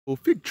Oh,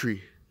 fig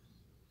tree.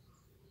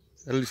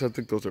 At least I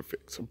think those are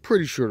figs. I'm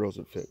pretty sure those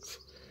are figs.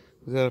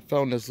 Then I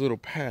found this little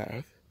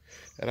path,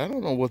 and I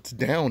don't know what's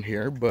down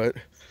here, but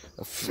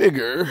I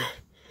figure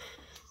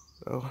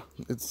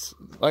it's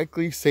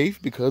likely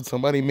safe because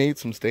somebody made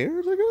some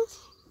stairs, I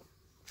guess.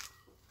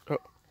 Oh,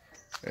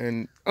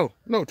 and oh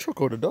no,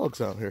 Choco the dog's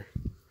out here.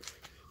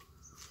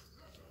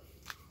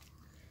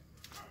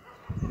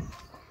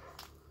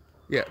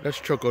 Yeah, that's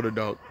Choco the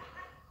dog.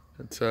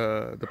 That's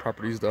the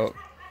property's dog.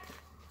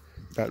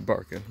 Not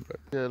barking, but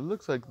yeah, it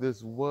looks like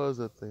this was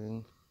a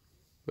thing,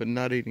 but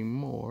not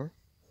anymore.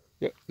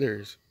 Yep, there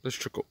he is. That's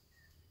Choco,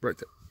 right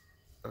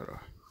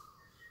there.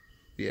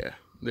 Yeah,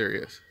 there he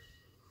is.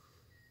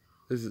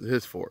 This is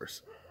his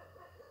forest.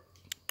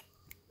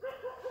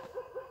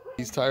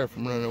 He's tired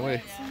from running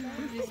away.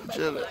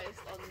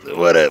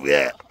 What up,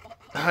 yeah?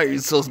 How are you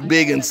so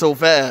big and so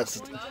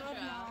fast?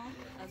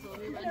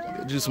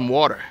 Do some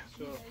water.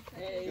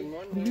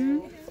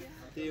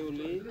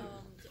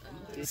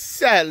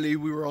 Sadly,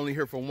 we were only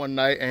here for one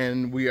night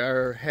and we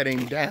are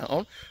heading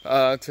down.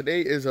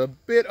 Today is a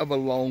bit of a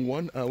long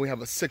one. We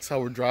have a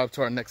 6-hour drive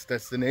to our next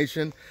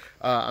destination.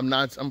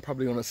 I'm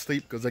probably gonna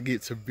sleep because I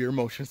get severe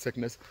motion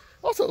sickness.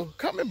 Also,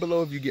 comment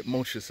below if you get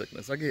motion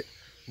sickness. I get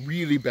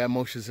really bad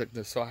motion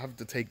sickness, so I have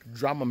to take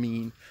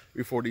Dramamine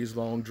before these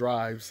long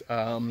drives,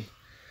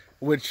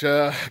 which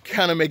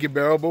kind of make it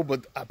bearable,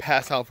 but I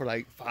pass out for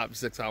like 5 to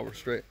 6 hours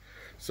straight.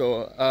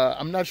 So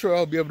I'm not sure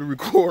I'll be able to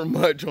record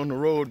much on the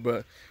road,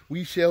 but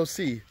we shall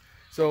see.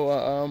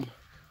 So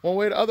one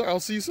way or the other, I'll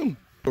see you soon.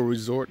 The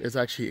resort is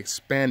actually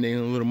expanding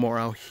a little more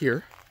out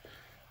here.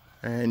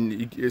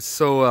 And it's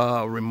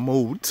so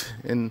remote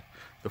in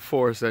the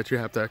forest that you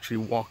have to actually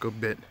walk a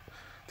bit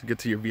to get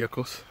to your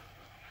vehicles.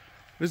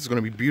 This is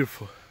gonna be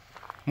beautiful.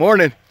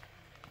 Morning.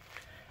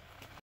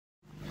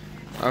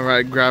 All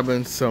right,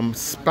 grabbing some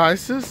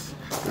spices.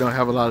 We don't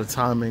have a lot of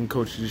time in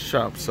Coach's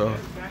shop, so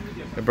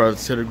I brought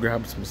us here to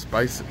grab some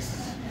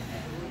spices.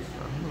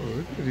 Oh,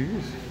 look at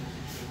these.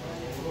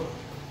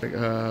 Like,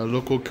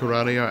 local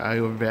Kerala or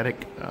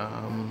Ayurvedic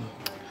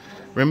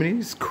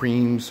remedies,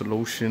 creams,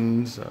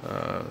 lotions,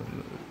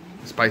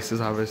 spices,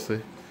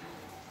 obviously.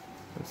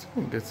 Let's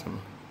get some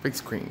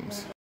face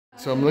creams.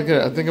 So I'm looking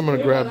at, I think I'm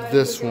gonna grab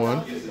this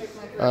one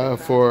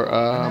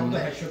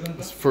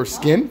for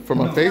skin, for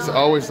my face. I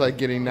always like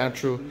getting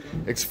natural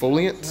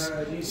exfoliants,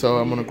 so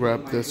I'm gonna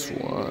grab this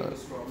one.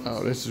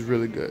 Oh, this is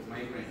really good.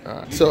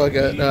 So I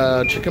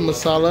got chicken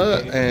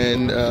masala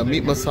and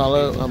meat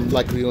masala. I'm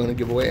likely going to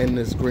give away, and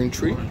this green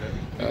tree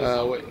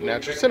with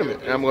natural cinnamon.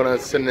 And I'm going to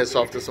send this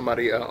off to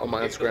somebody on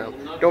my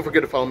Instagram. Don't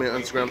forget to follow me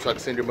on Instagram so I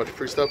can send you a bunch of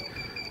free stuff.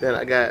 Then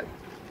I got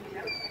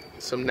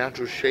some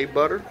natural shea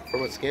butter for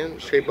my skin,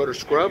 shea butter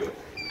scrub.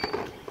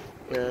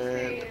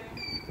 And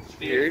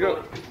here you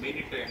go.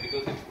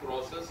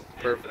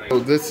 Perfect. So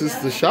this is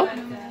the shop.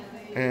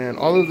 And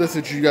all of this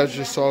that you guys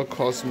just saw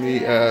cost me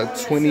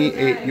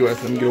 28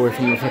 US. Let me get away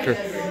from the reflector.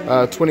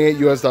 28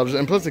 US dollars.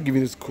 And plus they give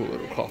you this cool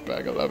little cloth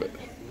bag. I love it.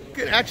 You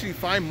can actually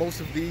find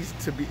most of these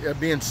to be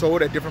being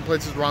sold at different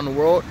places around the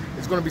world.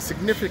 It's going to be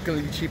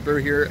significantly cheaper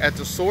here at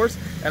the source.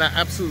 And I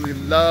absolutely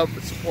love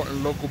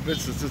supporting local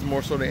businesses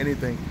more so than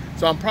anything.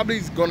 So I'm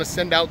probably going to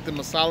send out the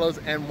masalas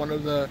and one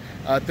of the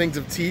things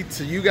of tea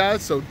to you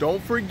guys. So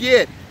don't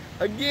forget,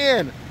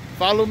 again,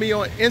 follow me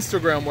on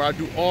Instagram where I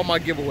do all my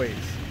giveaways.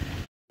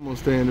 I'm gonna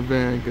stay in the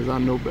van because I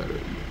know better.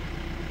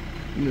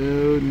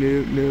 No.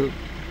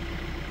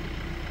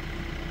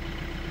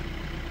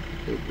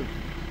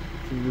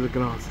 You're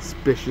looking all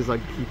suspicious like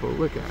people.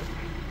 Look at it.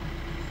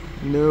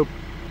 Nope.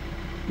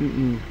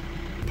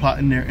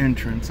 Plotting their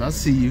entrance. I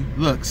see you.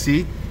 Look,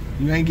 see?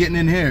 You ain't getting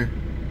in here.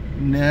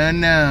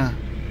 Nah.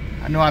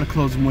 I know how to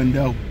close the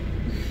window.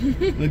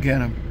 Look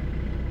at him.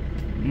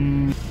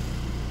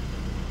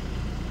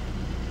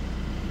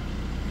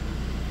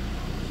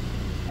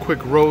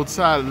 Quick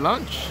roadside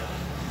lunch.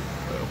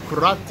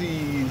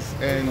 Paratis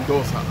and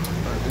dosa.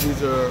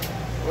 These are,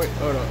 wait,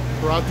 hold on.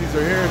 Paratis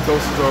are here,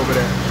 dosas are over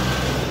there.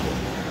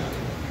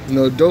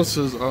 No,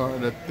 dosas are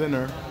the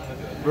thinner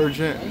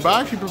version, but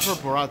I actually prefer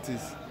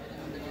paratis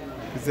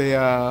because they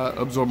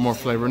absorb more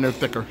flavor and they're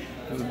thicker.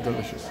 They're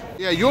delicious.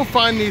 Yeah, you'll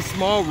find these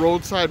small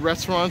roadside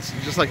restaurants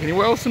just like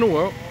anywhere else in the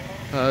world.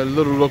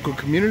 Little local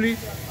community,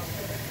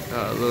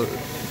 little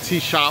tea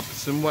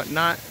shops and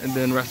whatnot, and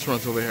then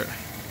restaurants over here.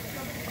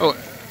 Oh,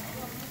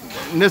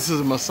 and this is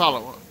a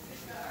masala one.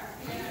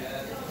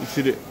 You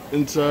see the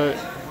inside?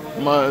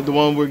 The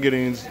one we're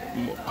getting is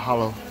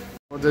hollow.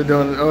 What they're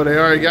doing? Oh, they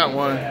already got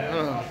one.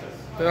 Oh,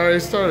 they already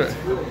started.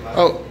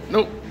 Oh,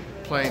 nope,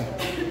 plain.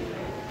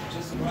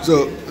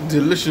 So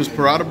delicious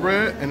paratha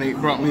bread, and they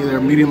brought me their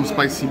medium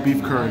spicy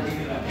beef curry.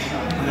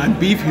 And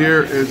beef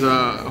here is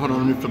hold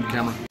on, let me flip the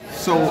camera.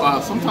 So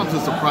sometimes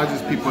it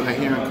surprises people that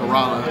here in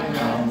Kerala,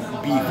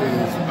 beef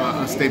is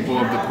a staple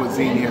of the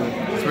cuisine here,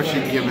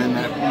 especially given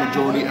that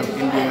majority of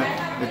India,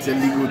 it's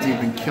illegal to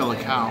even kill a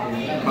cow.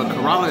 But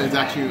Kerala is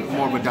actually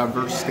more of a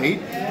diverse state.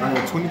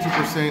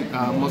 22%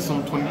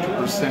 Muslim,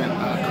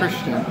 22%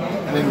 Christian,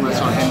 and then the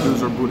rest are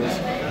Hindus or Buddhists.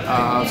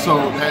 So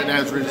that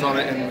has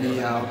resulted in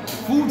the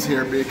foods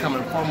here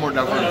becoming far more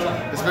diverse,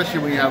 especially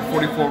when you have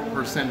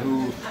 44%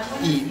 who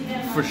eat,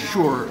 for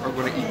sure, are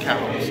going to eat cow.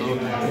 So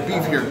the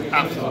beef here,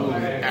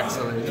 absolutely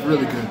excellent. It's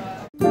really good.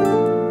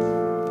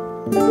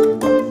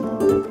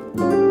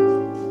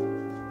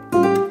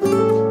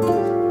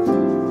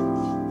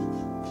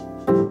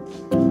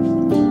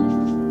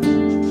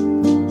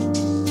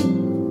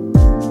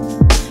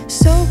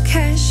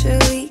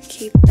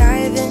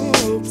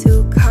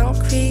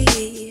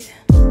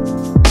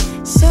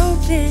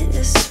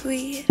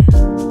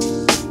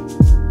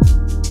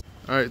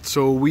 Alright,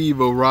 so we've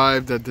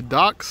arrived at the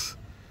docks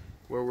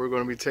where we're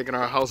going to be taking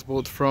our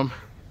houseboats from.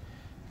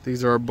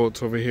 These are our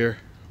boats over here.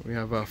 We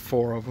have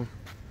 4 of them.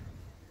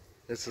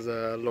 This is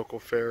a local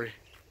ferry.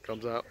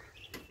 Comes out.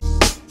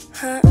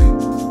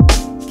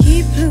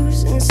 Keep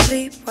losing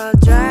sleep while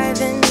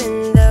driving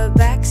in the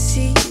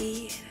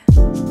backseat.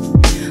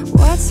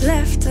 What's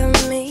left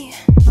of me?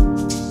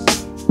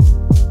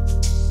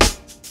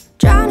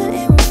 Drowning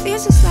in what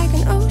feels just like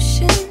an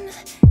ocean.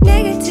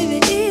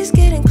 Negativity is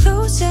getting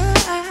closer.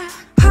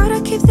 Hard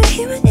to keep the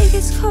heat when it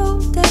gets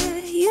colder.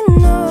 You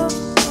know,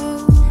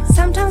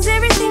 sometimes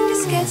everything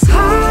just gets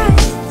hard.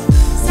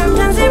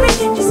 Sometimes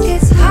everything just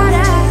gets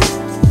harder.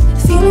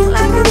 Feeling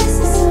like I'm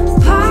missing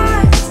some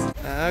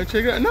parts.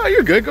 Check it out. No,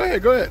 you're good. Go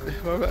ahead. Go ahead.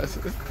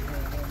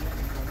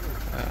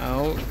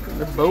 Out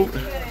the boat.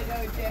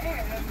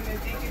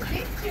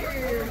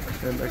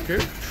 And back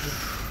here.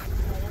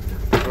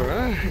 All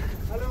right.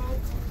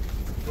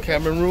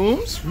 Cabin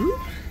rooms.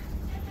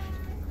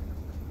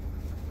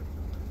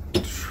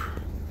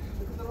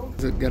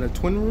 Has it got a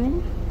twin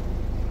room?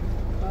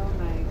 Oh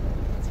my.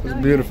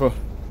 It's beautiful.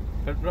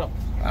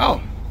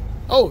 Oh.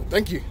 Oh,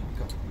 thank you.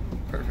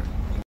 Perfect.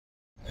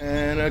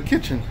 And a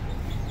kitchen.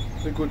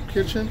 Liquid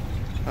kitchen.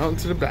 Out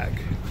into the back.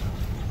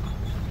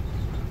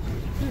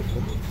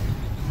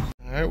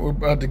 Alright, we're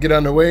about to get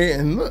on the way,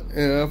 and look,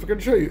 I forgot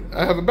to show you.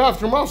 I have a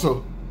bathroom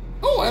also.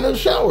 Oh, and a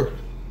shower.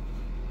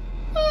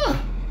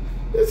 Ah,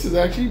 this is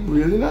actually a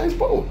really nice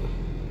boat.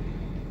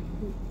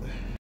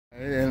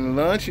 And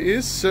lunch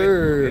is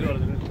served.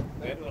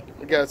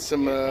 We got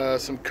some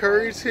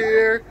curries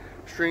here,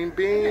 string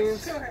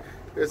beans.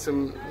 Got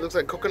some, looks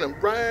like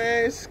coconut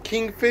rice,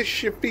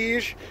 kingfish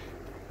fish.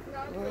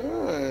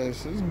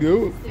 Nice, this is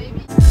good.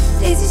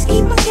 Days just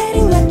keep on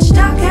getting much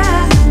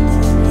darker.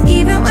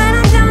 Even when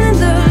I'm down in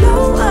the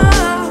lower,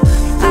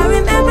 I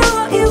remember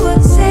what you were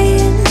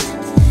saying.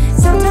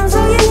 Sometimes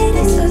all you need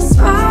is a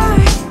spark,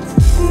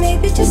 and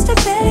maybe just a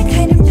better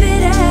kind of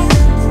bitter.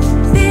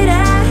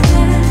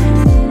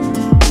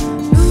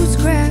 Lose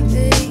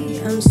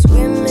gravity, I'm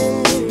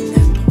swimming in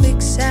the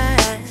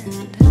quicksand.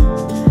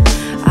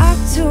 Up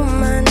to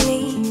my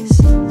knees.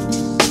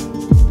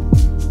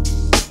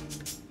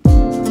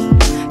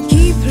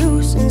 Keep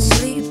losing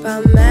sleep,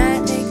 I'm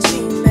at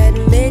extreme at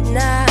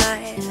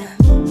midnight.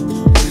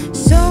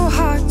 So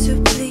hard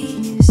to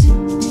please.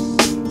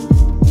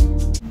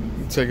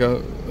 Take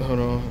out, hold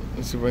on,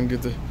 let's see if I can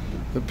get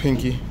the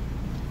pinky.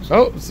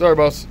 Oh, sorry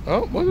boss.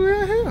 Oh, what do we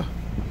have here?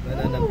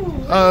 Banana.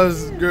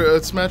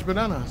 Smashed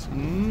bananas.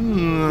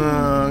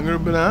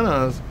 Good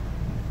bananas.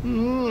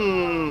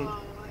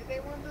 Oh, they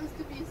want those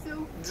to be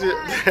so fun.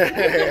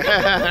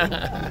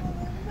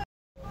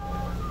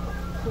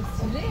 Trop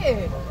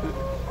stylé.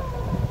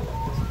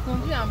 Tu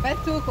conduis un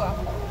bateau, quoi.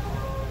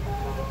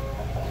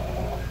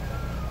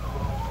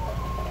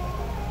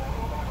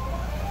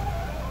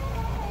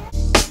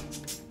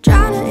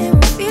 Drowning in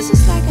what feels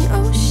just like an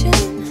ocean.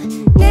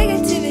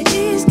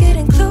 Negativity is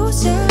getting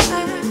closer.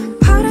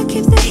 Hard to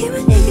keep the heat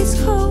when it gets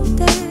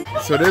colder.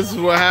 So this is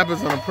what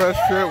happens on a press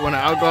trip when the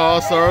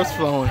alcohol starts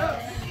flowing.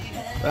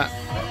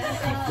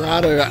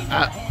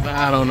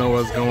 I don't know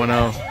what's going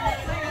on.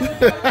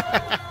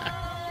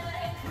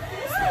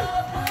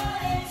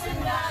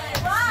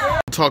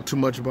 Talk too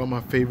much about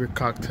my favorite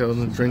cocktails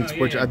and drinks,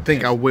 which I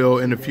think I will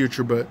in the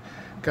future, but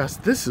guys,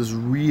 this is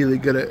really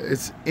good.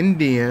 It's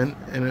Indian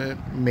and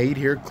made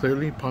here,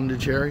 clearly,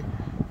 Pondicherry.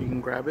 You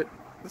can grab it.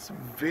 It's a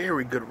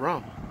very good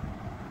rum.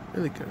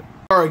 Really good.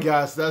 Alright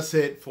guys, that's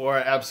it for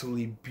an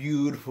absolutely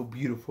beautiful,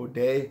 beautiful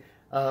day.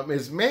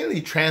 It's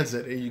mainly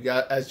transit,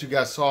 as you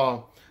guys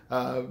saw.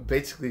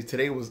 Basically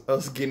today was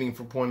us getting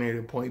from point A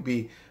to point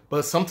B.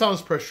 But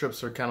sometimes press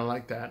trips are kind of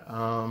like that.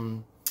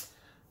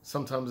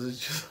 Sometimes it's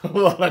just a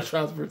lot of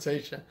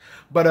transportation.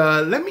 But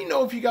let me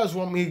know if you guys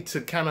want me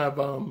to kind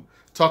of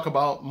talk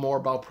about more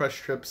about press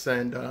trips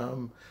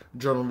and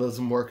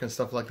journalism work and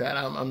stuff like that.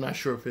 I'm not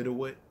sure if it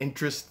would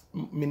interest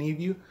many of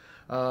you.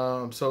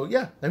 So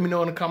yeah, let me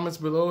know in the comments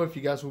below if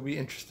you guys will be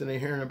interested in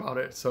hearing about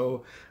it.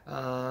 So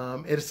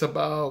it's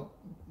about,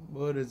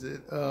 what is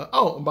it?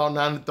 About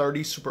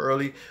 9:30, super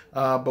early.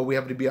 But we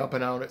have to be up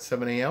and out at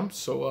 7 a.m.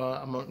 So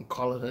I'm gonna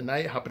call it a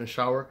night, hop in the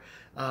shower.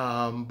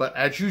 But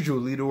as usual,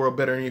 leave the world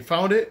better than you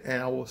found it.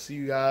 And I will see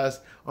you guys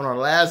on our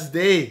last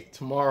day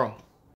tomorrow.